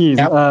know, the thing is...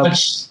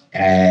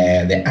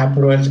 the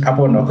approach,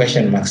 no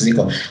question marks,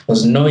 Ziko,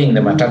 was knowing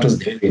the matatus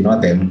the way we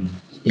know them,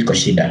 iko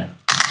shida.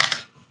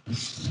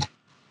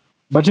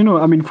 But you know,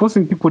 I mean,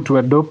 forcing people to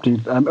adopt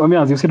it, I mean,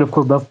 as you said, of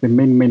course, that's the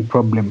main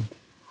problem.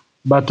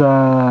 But,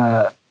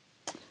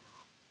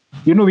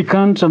 you know, we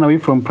can't run away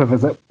from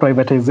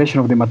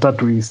privatization of the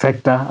matatu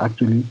sector,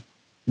 actually.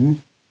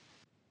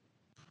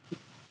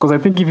 Because I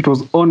think if it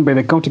was owned by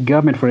the county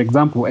government, for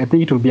example, I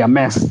think it would be a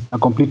mess, a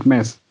complete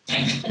mess.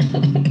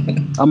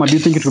 Ama, do you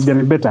think it would be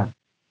any better?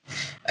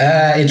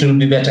 It will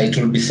be better. It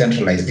will be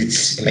centralized.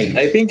 It's like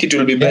I think it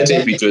will be better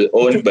if it was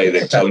owned by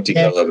the county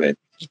government.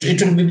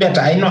 It will be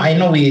better. I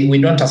know we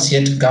don't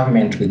associate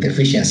government with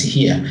efficiency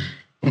here.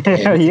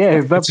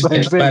 Yes, that's what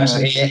I'm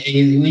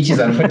saying. Which is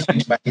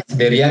unfortunate, but it's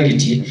the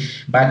reality.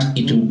 But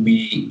it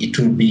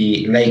will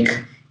be like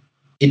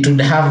it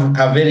would have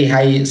a very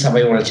high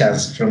survival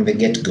chance from the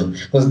get-go,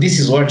 because this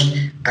is what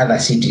other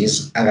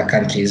cities, other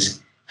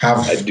countries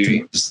have to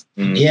use.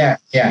 Yeah.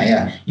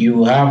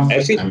 You have.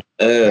 I think.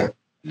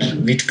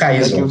 Vitka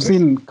is like you've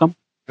seen,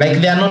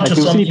 like they are not like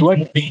so many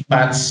moving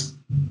parts.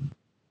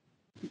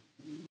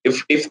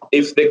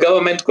 If the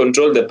government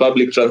controlled the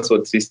public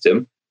transport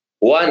system,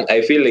 one,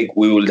 I feel like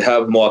we will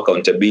have more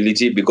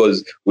accountability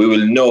because we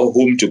will know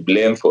whom to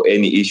blame for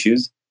any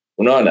issues.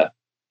 Unaona,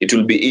 it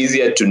will be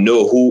easier to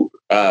know who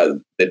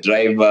the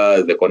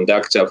driver, the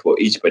conductor for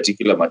each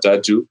particular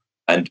matatu,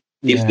 and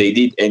if they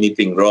did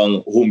anything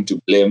wrong, whom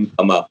to blame,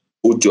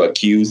 who to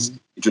accuse.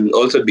 It will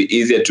also be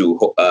easier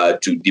to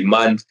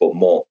demand for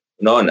more.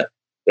 Unaona,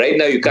 right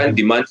now you can't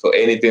demand for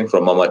anything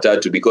from a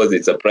matatu because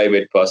it's a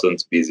private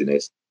person's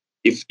business.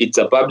 If it's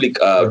a public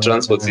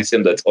transport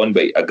system that's owned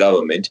by a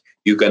government,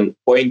 you can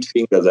point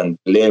fingers and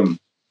blame.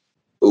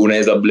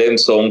 Unaweza blame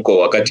Sonko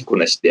wakati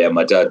kuna shida ya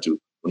matatu.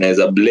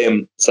 Unaweza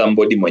blame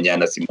somebody mwenye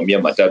anasimamia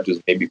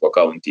matatu maybe kwa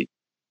county.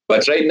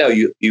 But right now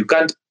you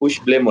can't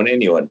push blame on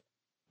anyone.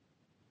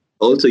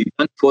 Also, you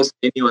can't force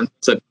anyone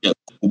to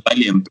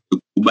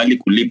kubali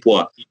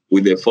kulipwa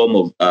with the form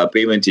of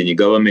payment yenye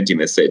government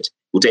imeset.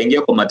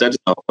 Utaingia kwa matatu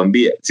na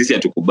wakwambia sisi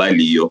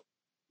hatukubali hiyo.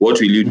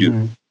 What will you do?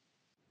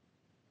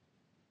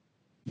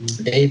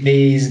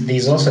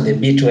 There's also the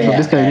bit where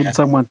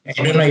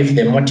I don't know if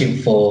the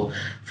motive for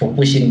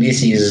pushing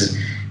this is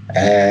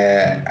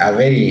a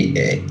very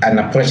an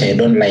approach I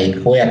don't like,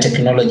 where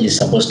technology is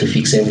supposed to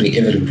fix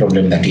every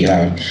problem that we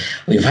have.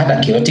 We've had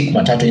a chaotic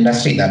matatu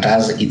industry that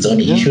has its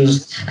own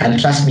issues, and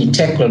trust me,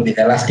 tech will be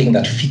the last thing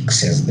that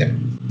fixes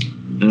them.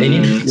 They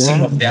need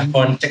fixing of their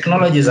own.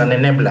 Technology is an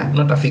enabler,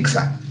 not a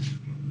fixer.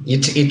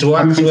 It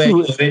works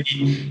where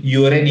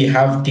you already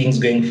have things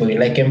going for you.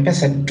 Like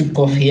M-Pesa took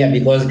off here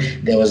because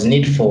there was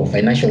need for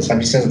financial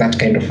services, that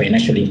kind of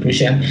financial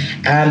inclusion,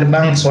 and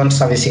banks weren't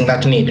servicing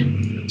that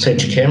need. So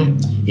it came.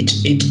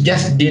 It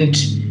just didn't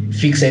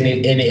fix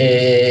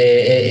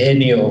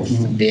any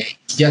of the. It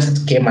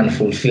just came and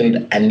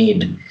fulfilled a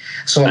need.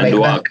 So and like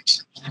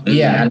worked. that,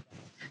 and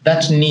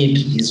that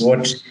need is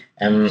what.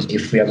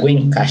 If we are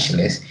going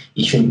cashless,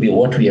 it should be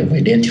what we have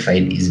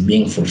identified is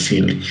being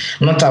fulfilled,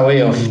 not a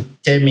way of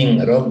taming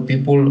rogue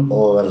people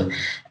or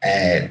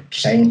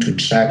trying to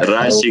track,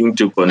 rushing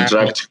to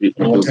contract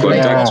people,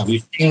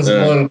 things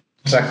all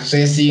track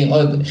tracing.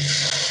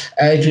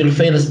 It will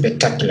fail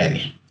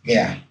spectacularly.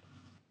 Yeah.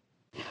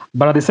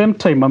 But at the same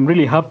time, I'm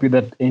really happy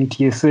that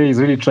NTSA is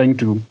really trying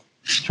to,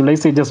 should I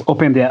say, just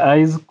open their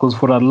eyes, because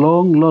for a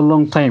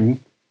long time,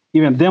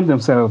 even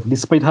themselves,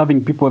 despite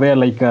having people there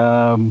like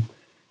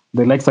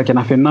the likes like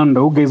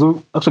Fernando, who guys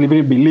who actually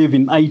really believe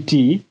in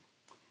IT,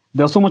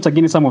 there's so much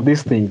against some of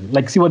these things.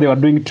 Like, see what they were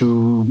doing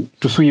to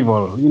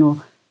Swivel, you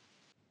know.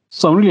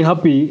 So I'm really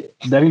happy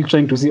they're really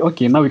trying to see,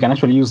 okay, now we can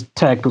actually use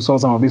tech to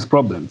solve some of these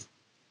problems.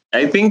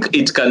 I think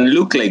it can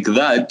look like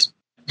that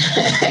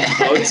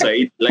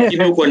outside. Like,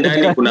 huko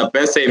ndani kuna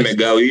pesa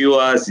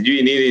imegawiwa,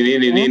 sijui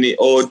nini,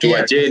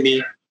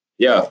 tuacheni.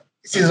 Yeah.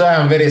 This is why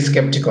I'm very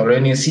skeptical.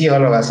 When you see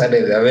all of a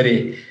sudden they're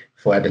very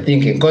forward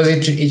thinking, because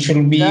it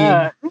should be...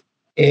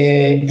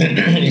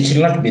 it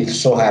should not be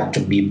so hard to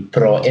be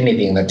pro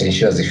anything that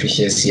ensures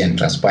efficiency and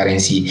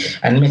transparency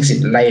and makes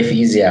it life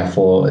easier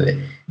for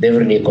the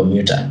everyday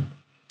commuter.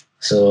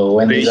 So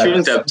when they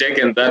shouldn't have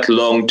taken that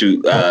long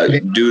to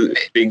do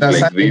things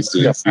like this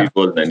with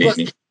people.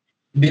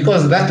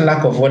 Because that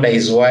lack of order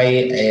is why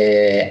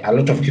a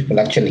lot of people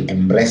actually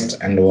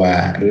embraced and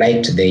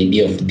liked the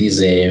idea of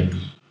these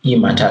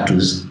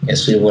e-matatus,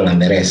 Swivel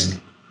and the rest.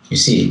 You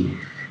see,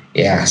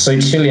 Yeah, so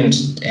it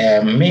shouldn't.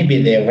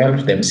 Maybe they have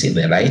helped them see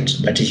the light,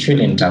 but it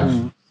shouldn't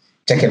have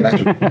taken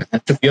that.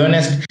 And to be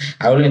honest,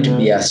 I wouldn't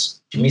be as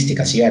optimistic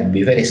as you. I'd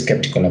be very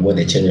skeptical about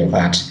the change of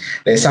heart.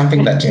 There's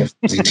something that changes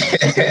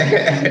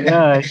it.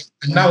 Yeah.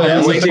 Now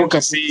I'm waiting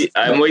to see.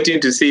 I'm waiting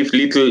to see if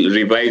Little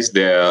revives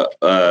their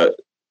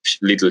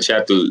Little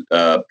Shuttle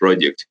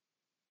project.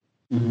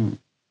 Mhm.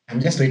 I'm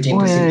just waiting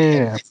to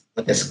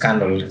see the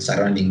scandal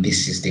surrounding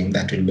this system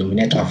that will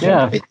dominate our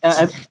front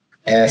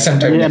pages.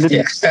 Sometime next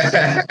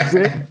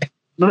year.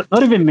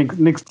 Not even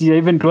next year,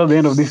 even towards the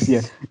end of this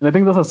year. And I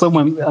think that's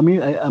someone, I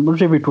mean, I'm not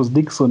sure if it was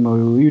Dixon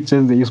or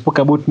you spoke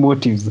about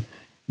motives.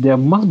 There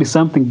must be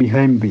something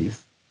behind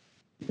this.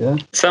 Yeah.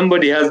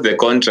 Somebody has the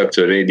contract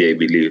already, I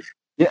believe.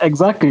 Yeah,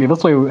 exactly.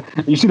 That's why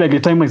you see like the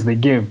timelines they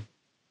gave.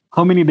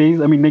 How many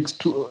days? I mean,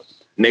 next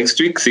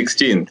week,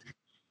 16th.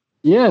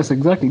 Yes,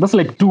 exactly. That's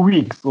like 2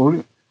 weeks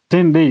or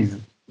 10 days.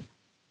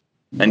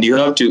 And you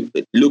have to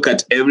look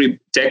at every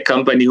tech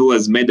company who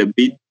has made a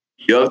bid.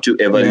 You have to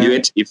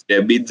evaluate if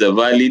their bids are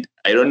valid.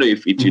 I don't know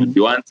if it will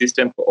be one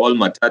system for all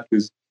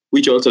matatus,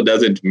 which also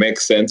doesn't make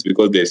sense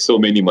because there's so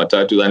many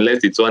matatus,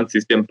 unless it's one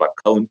system per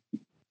county.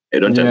 I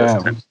don't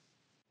understand.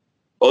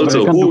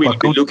 Also, who will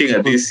be looking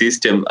at this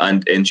system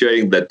and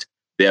ensuring that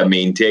they are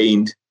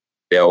maintained,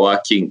 they are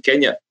working?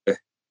 Kenya.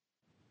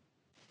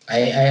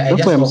 I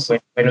just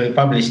hope when we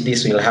publish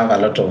this, we'll have a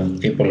lot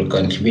of people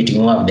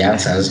contributing who have the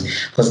answers,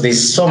 because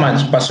there's so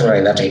much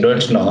personally that I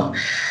don't know.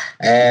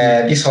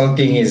 This whole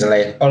thing is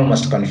like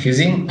almost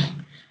confusing,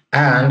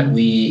 and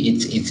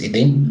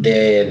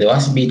the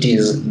worst bit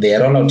is the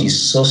rollout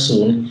is so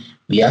soon.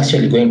 We're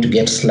actually going to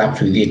get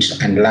slapped with it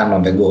and learn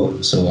on the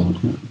go. So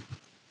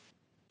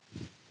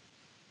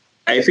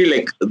I feel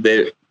like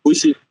the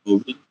pushing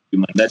of it to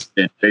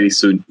mandatory very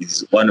soon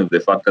is one of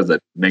the factors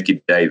that make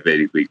it die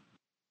very quick.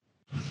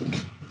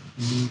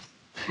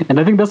 And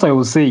I think that's what I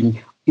was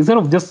saying. Instead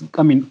of just,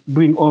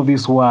 doing all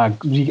this work,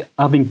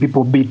 having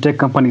people bid, tech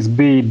companies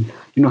bid,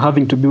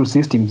 having to build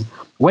systems,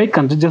 why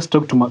can't they just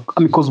talk to,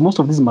 because most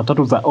of these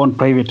matatus are owned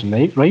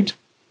privately, right?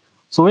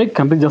 So why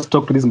can't they just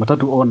talk to these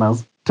matatu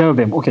owners, tell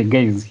them, okay,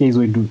 guys, here's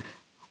what we do.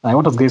 I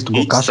want us guys to go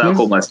cashless. Each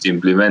circle must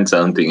implement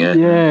something, eh?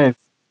 Yes.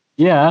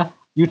 Yeah.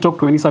 You talk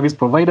to any service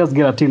providers,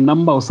 get a till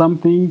number or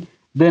something,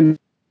 then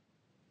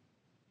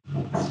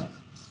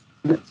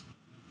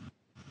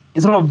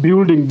instead of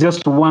building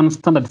just one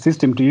standard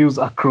system to use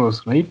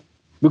across, right?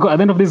 Because at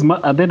the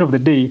end of the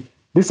day,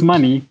 this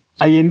money,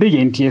 I end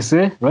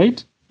NTSA,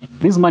 right?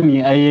 This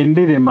money, I end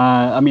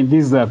them.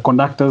 These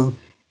conductors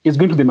is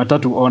going to the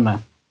matatu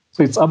owner.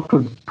 So it's up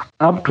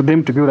to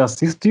them to build a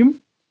system.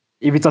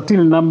 If it's a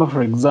till number,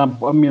 for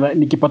example,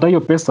 nikipata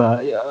hiyo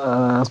pesa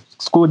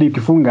skodi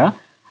ikifunga,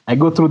 I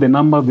go through the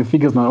numbers, the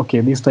figures. Now,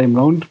 okay, this time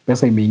round,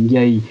 pesa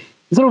imeingia hii.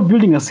 Instead of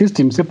building a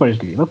system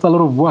separately, that's a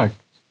lot of work.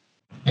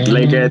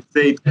 Like I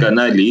said,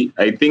 Kanali,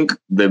 I think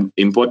the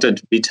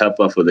important bit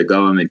happer for the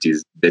government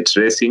is the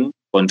tracing,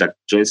 contact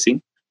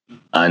tracing,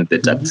 and the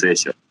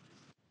taxation.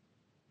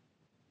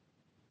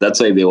 That's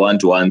why they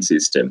want one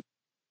system.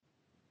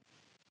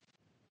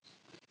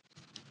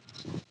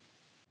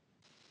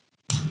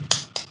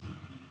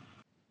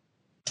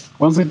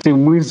 One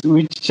system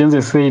which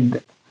Chenze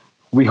said,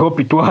 we hope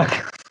it works.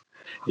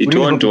 It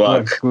won't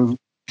work.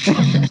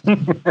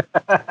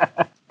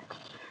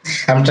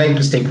 I'm trying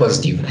to stay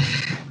positive.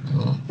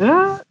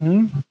 Yeah.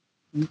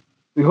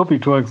 We hope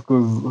it works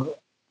because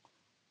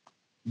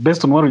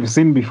based on what we've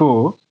seen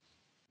before.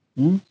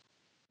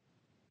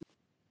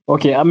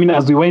 Okay,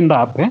 as we wind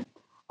up,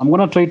 I'm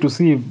going to try to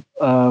see if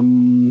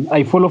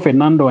I follow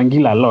Fernando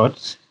Anguilla a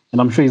lot,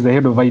 and I'm sure he's the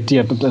head of IT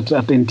at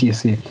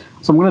NTSA.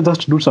 So I'm going to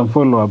just do some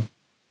follow-up.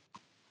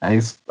 I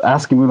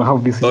ask him how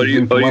this is or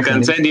you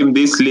can send him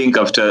this link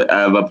after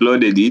I've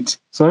uploaded it.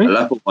 Sorry?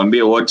 Alafu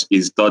mwambie what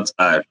his thoughts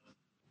are.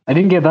 I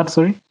didn't get that,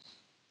 sorry.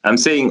 I'm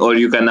saying, or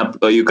you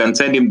can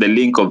send him the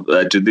link of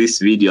to this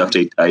video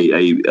after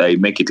I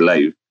make it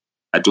live.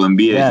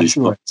 Atuambie his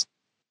thoughts.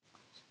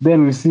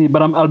 Then we see.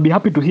 But I'll be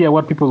happy to hear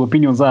what people's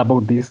opinions are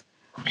about this.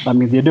 The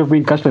idea of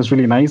being cashless is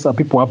really nice. Are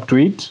people up to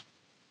it?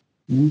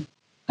 And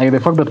the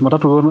fact that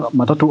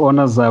matatu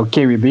owners are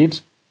okay with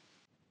it.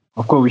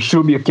 Of course, we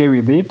should be okay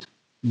with it.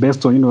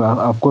 Based on,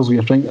 of course,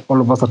 all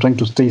of us are trying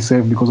to stay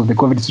safe because of the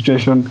COVID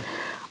situation.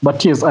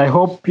 But yes, I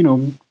hope,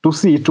 to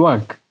see it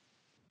work.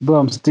 Though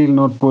I'm still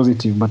not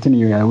positive. But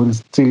anyway, I will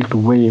still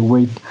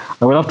wait.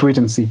 I will have to wait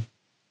and see.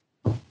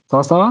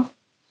 Sawa?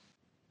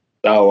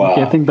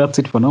 Okay, I think that's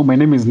it for now. My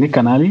name is Nick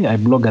Kanali. I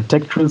blog at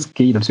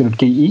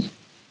techtrends.co.ke.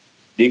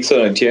 Dixon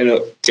Otieno,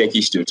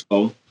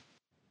 techish.com.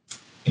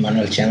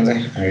 Emmanuel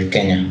Chenze,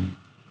 Kenya.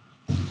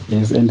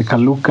 Yes, and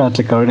Kaluka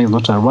Tekarene is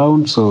not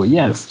around. So,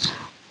 yes.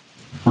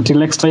 Until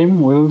next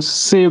time, we'll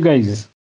see you guys.